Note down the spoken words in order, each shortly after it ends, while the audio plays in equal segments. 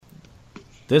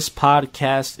This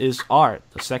podcast is Art,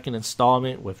 the second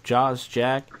installment with Jaws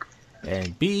Jack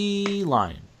and B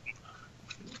Lion.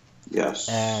 Yes.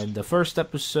 And the first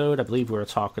episode, I believe we were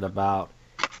talking about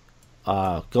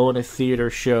going to theater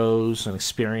shows and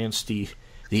experience the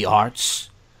arts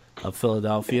of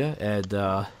Philadelphia, and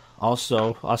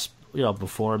also us,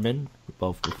 performing. We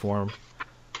both perform.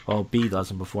 Well, B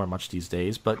doesn't perform much these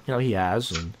days, but he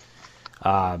has. And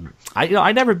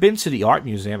I never been to the Art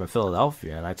Museum of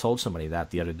Philadelphia, and I told somebody that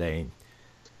the other day.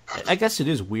 I guess it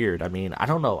is weird. I mean, I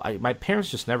don't know. My parents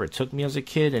just never took me as a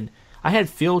kid, and I had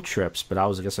field trips, but I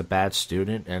was, I guess, a bad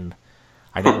student, and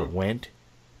I never went.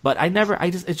 But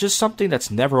it's just something that's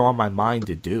never on my mind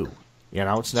to do.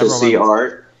 It's never to see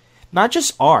art. Not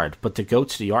just art, but to go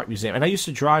to the art museum. And I used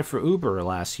to drive for Uber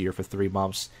last year for 3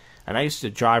 months, and I used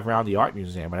to drive around the art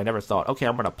museum, and I never thought, okay,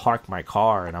 I'm going to park my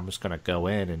car and I'm just going to go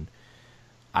in. And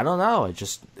I don't know.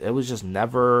 It was just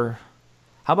never.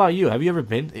 How about you? Have you ever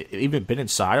been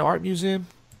inside an art museum?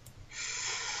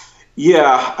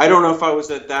 Yeah, I don't know if I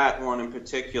was at that one in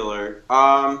particular.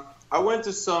 I went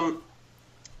to some.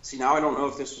 See, now I don't know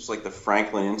if this was like the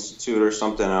Franklin Institute or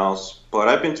something else, but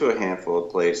I've been to a handful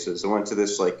of places. I went to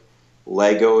this like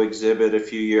Lego exhibit a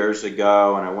few years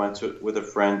ago, and I went with a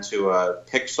friend to a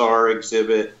Pixar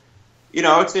exhibit.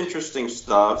 It's interesting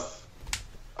stuff.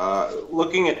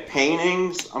 Looking at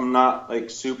paintings, I'm not like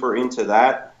super into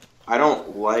that. I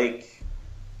don't like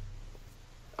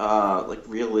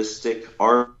realistic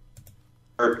art.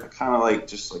 I kind of like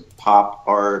just like pop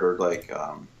art or like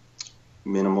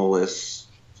minimalist.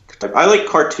 I like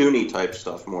cartoony type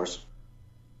stuff more.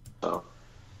 So.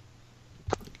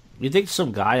 You think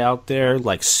some guy out there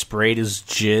like sprayed his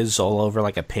jizz all over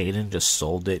like a painting, just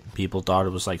sold it? People thought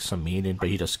it was like some meaning, but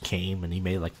he just came and he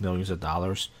made like millions of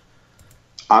dollars.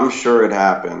 I'm sure it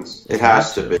happens. It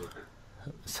has to be.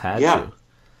 It's had to.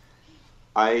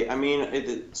 I mean,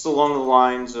 it's along the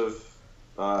lines of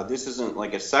this isn't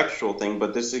like a sexual thing,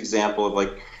 but this example of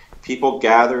like people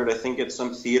gathered, I think, at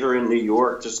some theater in New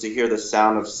York just to hear the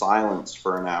sound of silence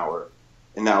for an hour.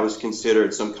 And that was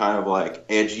considered some kind of like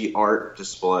edgy art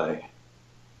display.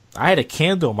 I had a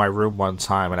candle in my room one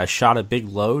time, and I shot a big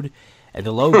load, and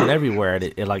the load went everywhere, and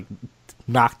it like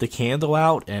knocked the candle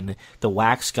out, and the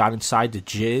wax got inside the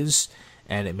jizz,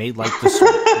 and it made like this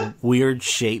weird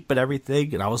shape and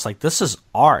everything. And I was like, this is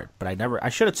art, but I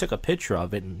should have took a picture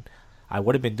of it, and I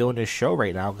would have been doing this show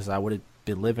right now because I would have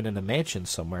been living in a mansion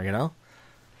somewhere,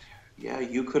 Yeah,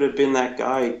 you could have been that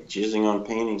guy jizzing on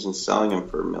paintings and selling them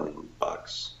for $1 million.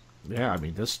 Yeah, I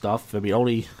mean, this stuff,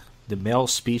 only the male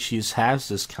species has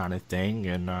this kind of thing,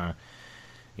 and,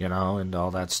 and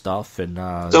all that stuff. And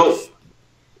so,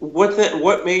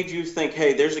 what made you think,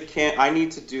 hey, there's I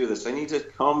need to do this. I need to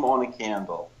come on a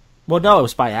candle. Well, no, it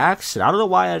was by accident. I don't know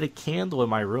why I had a candle in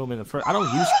my room.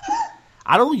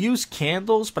 I don't use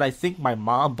candles, but I think my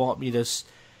mom bought me this.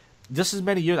 This is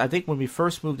many years. I think when we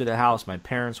first moved to the house, my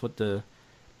parents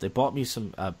they bought me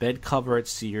some bed cover at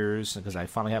Sears because I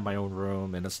finally had my own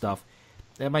room and stuff.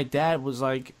 And my dad was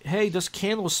like, "Hey, this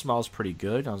candle smells pretty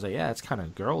good." And I was like, "Yeah, it's kind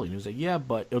of girly." And he was like, "Yeah,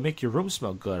 but it'll make your room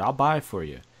smell good. I'll buy it for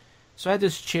you." So I had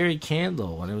this cherry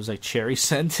candle, and it was like cherry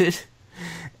scented.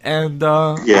 And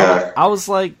I was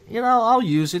like, I'll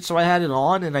use it. So I had it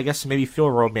on, and I guess maybe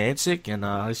feel romantic. And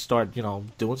I started,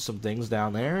 doing some things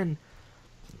down there, and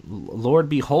Lord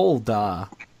behold,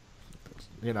 knocked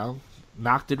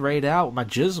it right out with my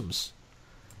jisms.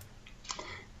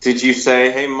 Did you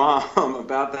say, "Hey, Mom,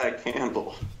 about that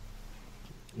candle"?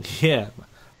 Yeah.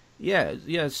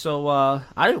 So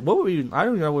I don't even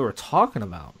know what we were talking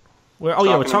about. We're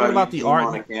talking about the art.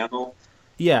 On a candle?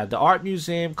 Yeah, the art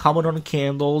museum, coming on the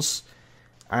candles,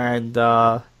 and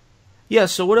So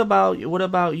what about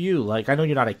you? Like, I know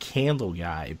you're not a candle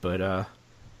guy, but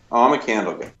I'm a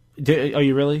candle guy. Are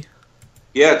you really?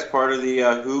 Yeah, it's part of the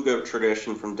Hugo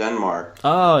tradition from Denmark.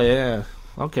 Oh yeah.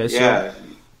 Okay. Yeah.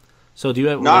 So do you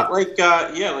have not like I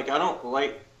don't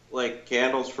like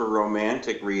candles for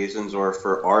romantic reasons or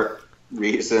for art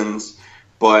reasons,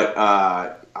 but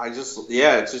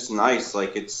it's just nice.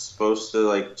 Like, it's supposed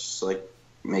to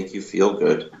make you feel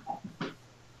good.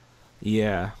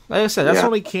 Yeah, like I said, that's the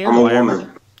only candle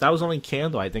that was the only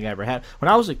candle I think I ever had. When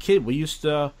I was a kid, we used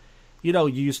to, you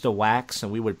used to wax,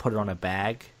 and we would put it on a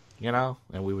bag, and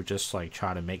we would just like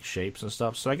try to make shapes and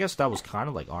stuff. So I guess that was kind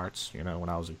of like arts, when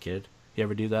I was a kid. You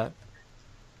ever do that?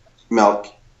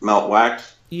 Melt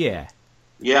wax? Yeah.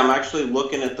 Yeah, I'm actually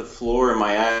looking at the floor in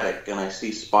my attic, and I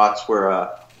see spots where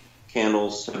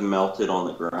candles have melted on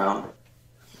the ground.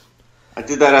 I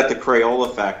did that at the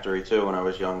Crayola factory, too, when I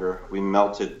was younger. We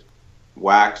melted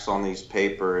wax on these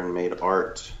paper and made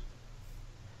art.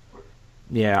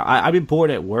 Yeah, I've been bored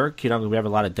at work. We have a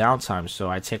lot of downtime, so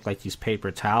I take like these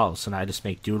paper towels and I just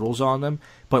make doodles on them.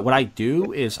 But what I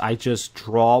do is I just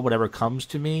draw whatever comes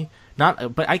to me.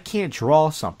 But I can't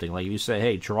draw something like you say.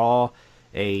 Hey, draw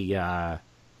an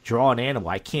animal.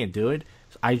 I can't do it.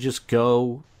 I just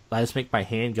make my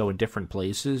hand go in different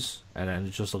places, and then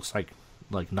it just looks like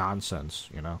nonsense.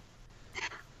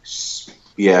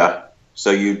 Yeah.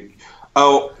 So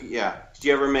yeah. Did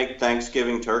you ever make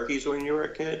Thanksgiving turkeys when you were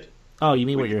a kid? Oh, you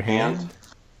mean with your hand?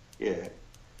 Yeah.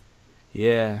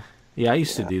 Yeah. I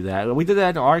used to do that. We did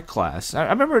that in art class. I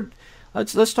remember.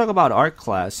 Let's talk about art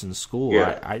class in school.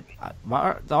 Yeah.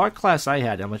 The art class I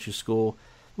had in elementary school,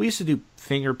 we used to do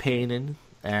finger painting,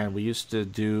 and we used to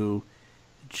do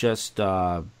just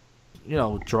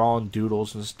drawing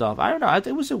doodles and stuff. I don't know.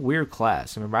 It was a weird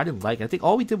class. I remember I didn't like it. I think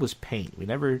all we did was paint.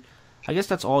 I guess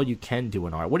that's all you can do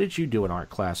in art. What did you do in art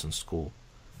class in school?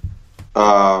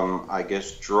 I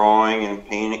guess drawing and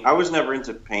painting. I was never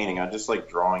into painting. I just like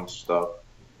drawing stuff.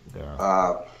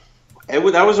 Yeah.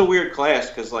 That was a weird class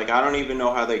because I don't even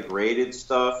know how they graded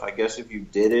stuff. I guess if you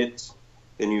did it,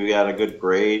 then you got a good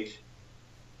grade.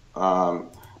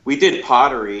 We did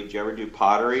pottery. Did you ever do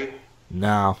pottery?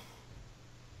 No.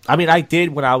 I mean, I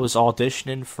did when I was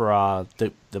auditioning for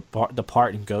the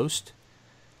part in Ghost.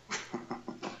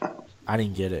 I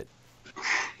didn't get it.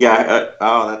 Yeah.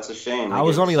 That's a shame. I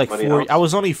was only I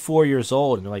was only 4 years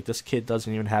old, and this kid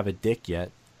doesn't even have a dick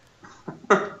yet.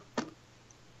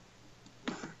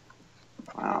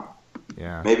 Wow.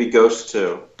 Yeah. Maybe Ghost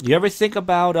 2. You ever think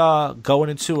about going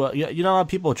into how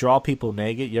people draw people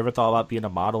naked? You ever thought about being a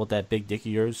model with that big dick of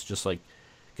yours? Just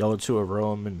go into a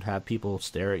room and have people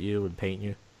stare at you and paint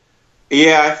you?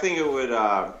 Yeah, I think it would.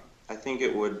 I think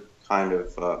it would kind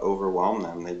of overwhelm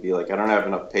them. They'd be like, "I don't have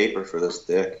enough paper for this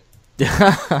dick."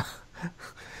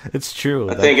 It's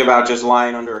true. I think about just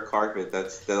lying under a carpet.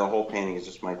 The whole painting is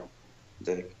just my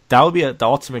dick. That would be the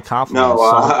ultimate compliment.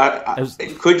 No,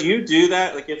 could you do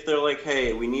that? If they're like,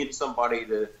 "Hey, we need somebody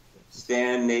to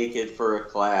stand naked for a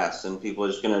class, and people are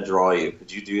just going to draw you,"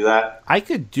 could you do that? I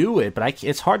could do it, but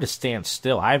it's hard to stand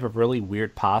still. I have a really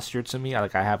weird posture to me. I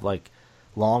have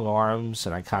long arms,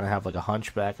 and I kind of have a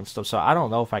hunchback and stuff. So I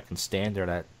don't know if I can stand there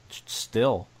that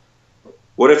still.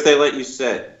 What if they let you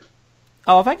sit?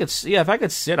 Oh, if I could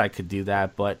sit, I could do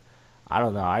that. But I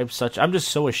don't know. I'm just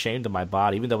so ashamed of my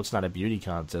body, even though it's not a beauty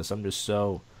contest. I'm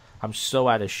so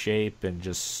out of shape, and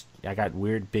I got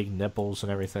weird big nipples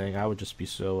and everything. I would just be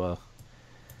so.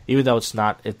 Even though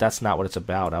that's not what it's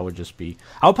about, I would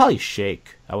probably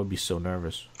shake. I would be so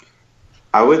nervous.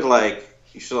 I would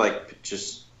you should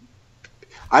just.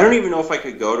 I don't even know if I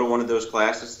could go to one of those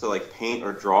classes to paint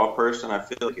or draw a person. I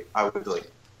feel like I would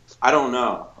I don't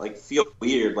know, feel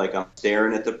weird, I'm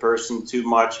staring at the person too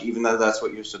much, even though that's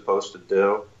what you're supposed to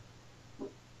do.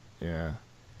 Yeah.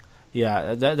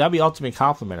 Yeah, that'd be ultimate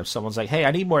compliment if someone's like, "Hey,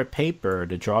 I need more paper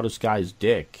to draw this guy's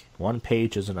dick. 1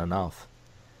 page isn't enough."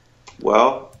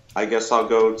 Well, I guess I'll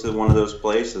go to one of those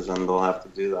places and they'll have to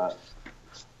do that.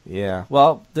 Yeah.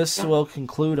 Well, this will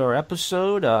conclude our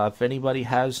episode. If anybody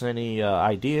has any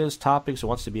ideas, topics, or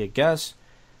wants to be a guest,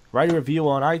 write a review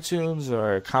on iTunes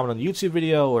or comment on the YouTube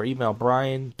video or email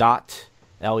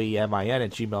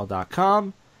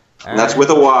brian.lemin@gmail.com. And that's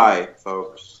with a Y,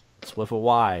 folks. It's with a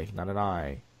Y, not an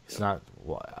I. It's not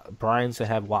Brian's that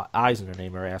have I's in their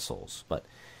name are assholes. But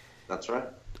that's right.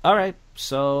 All right.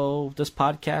 So this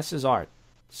podcast is art.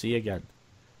 See you again.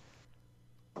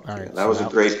 All right. That was a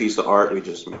great piece of art we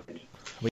just made.